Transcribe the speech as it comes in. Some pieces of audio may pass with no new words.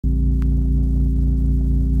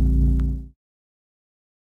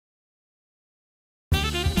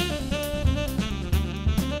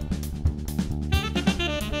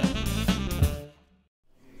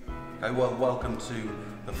Okay, well, welcome to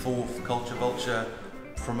the 4th Culture Vulture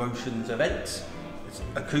promotions event. It's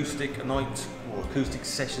Acoustic Night, or Acoustic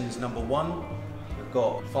Sessions #1. We've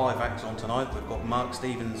got 5 acts on tonight. We've got Mark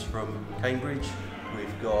Stevens from Cambridge.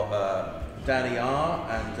 We've got Danny R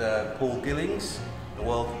and Paul Gillings, the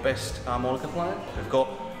world's best harmonica player. We've got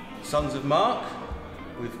Sons of Mark.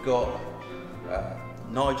 We've got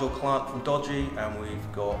Nigel Clark from Dodgy, and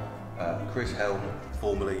we've got Chris Helme,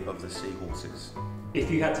 formerly of the Seahorses. If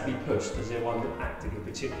you had to be pushed, is there one act that you're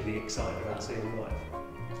particularly excited about seeing live?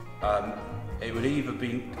 It would either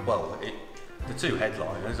be, well, the 2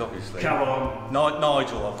 headliners, obviously. Come on!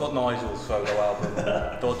 Nigel, I've got Nigel's solo album.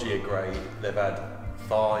 Dodgy are great. They've had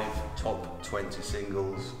 5 top 20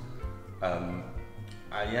 singles. And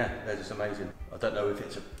yeah, they're just amazing. I don't know if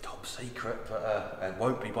it's a top secret, but it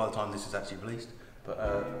won't be by the time this is actually released.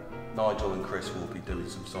 But Nigel and Chris will be doing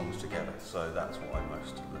some songs together, so that's what I'm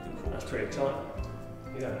most looking forward to. That's pretty exciting.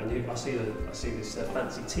 Yeah, and I see this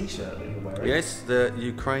fancy T-shirt that you're wearing. Yes, the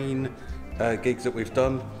Ukraine gigs that we've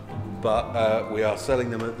done, but we are selling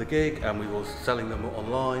them at the gig, and we will selling them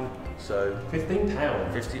online. So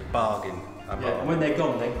 £15. 50 bargain. Yeah, and when they're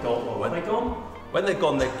gone, they're gone. When they're gone? When they're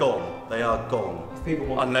gone, they're gone. They are gone. People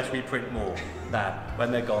want unless we print more. Nah,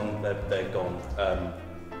 when they're gone, they're gone.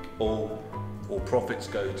 All profits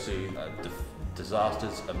go to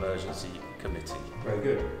Disasters Emergency Committee. Very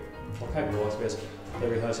good. Okay, well, I suppose they're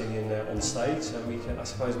rehearsing on stage, and I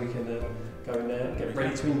suppose we can go in there and get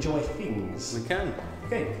ready to enjoy things. We can.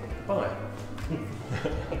 Okay, bye.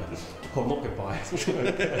 Oh, not goodbye.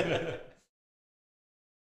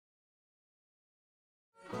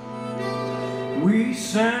 We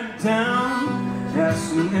sat down at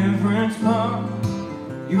St. Everett's Park.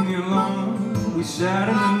 You and me alone, we sat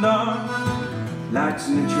in the dark. Lights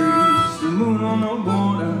in the trees, the moon on the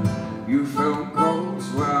water. You felt cold,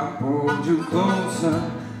 so I pulled you closer.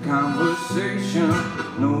 Conversation,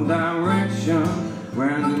 no direction,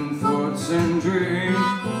 random thoughts and dreams.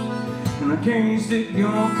 And I gazed at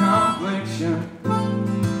your complexion,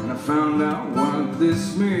 and I found out what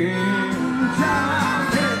this means.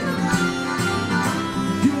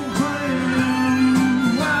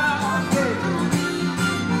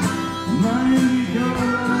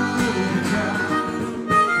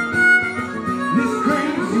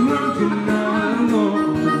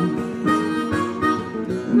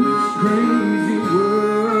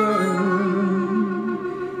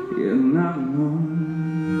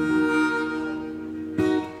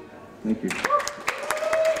 Thank you.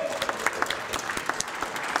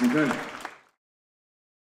 Okay.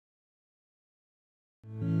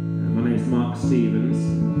 My name's Mark Stevens,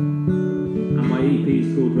 and my EP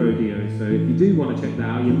is called Rodeo, so if you do want to check that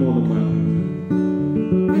out, you're more than welcome.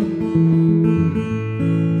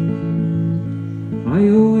 I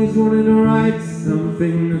always wanted to write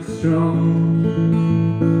something that's strong,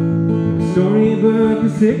 a storybook, a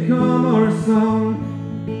sitcom, or a song.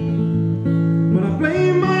 But I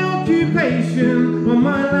blame my occupation on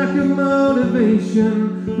my lack of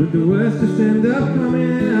motivation, but the worst just end up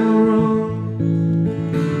coming out wrong.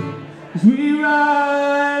 'Cause we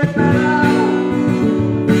ride back,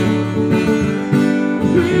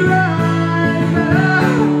 we ride back.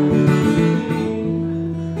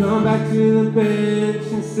 Come back to the bench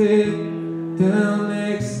and sit down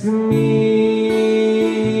next to me.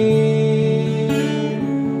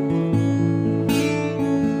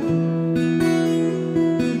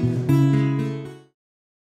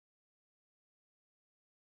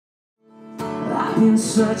 I've been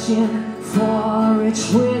searching for which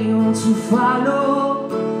way you want to follow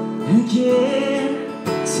again.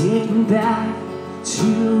 Take me back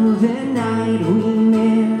to the night we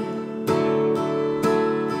met,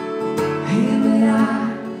 and I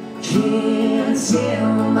can't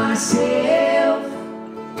tell myself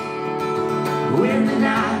when the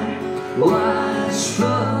night was full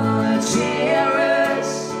of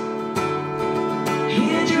terrors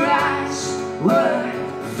and your eyes were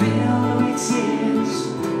filled with tears,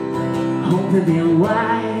 hoping they're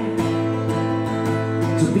wide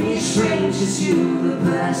to be strangers to the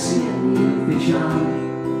person you've become.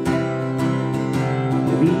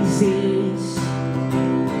 These days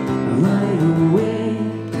are running away,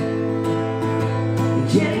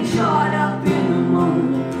 getting caught up in the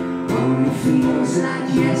moment, only feels like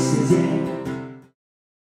yesterday.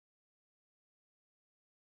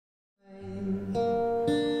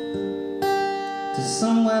 To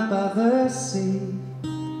somewhere by the sea.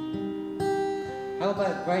 How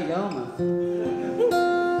about Great Yarmouth?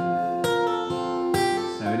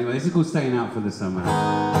 So anyway, this is called Staying Out for the Summer. I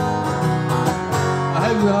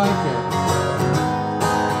hope you like it.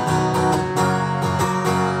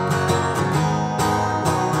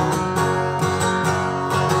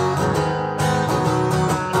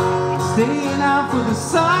 staying out for the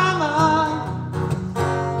summer,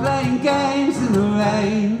 playing games in the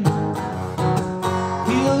rain.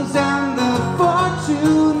 Heels and the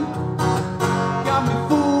fortune got me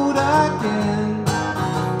fooled again.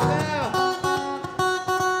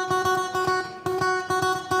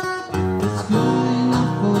 It's good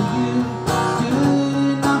enough for you, it's good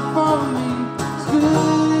enough for me, it's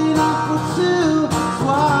good enough for two. It's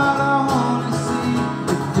what I wanna see.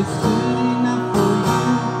 If it's good enough for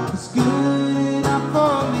you, it's good enough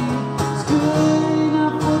for me, it's good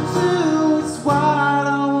enough for two. It's what I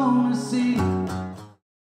wanna see.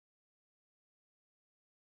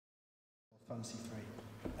 Fancy Free,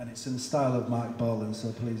 and it's in the style of Mark Bolan,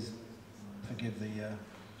 so please forgive the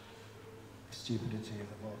stupidity of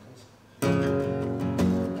the vocals.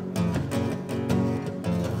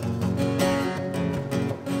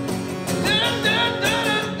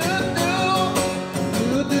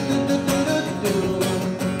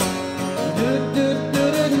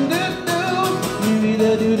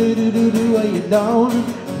 You don't,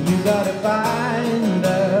 you gotta find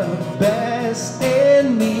the best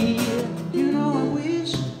in me. You know, I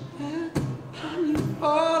wish that I knew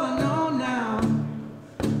all I know now.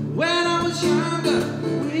 When I was younger, I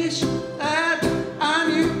wish that I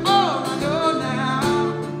knew all I know now.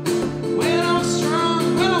 When I was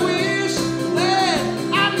strong, well, I wish that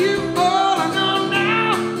I knew all I know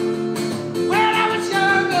now. When I was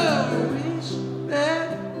younger, I wish that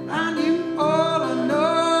I knew all I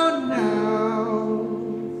know now.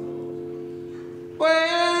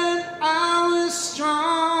 When I was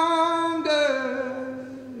stronger.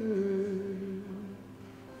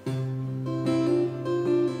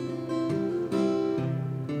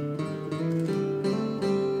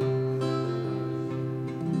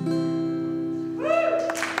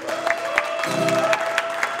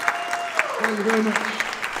 Thank you very much.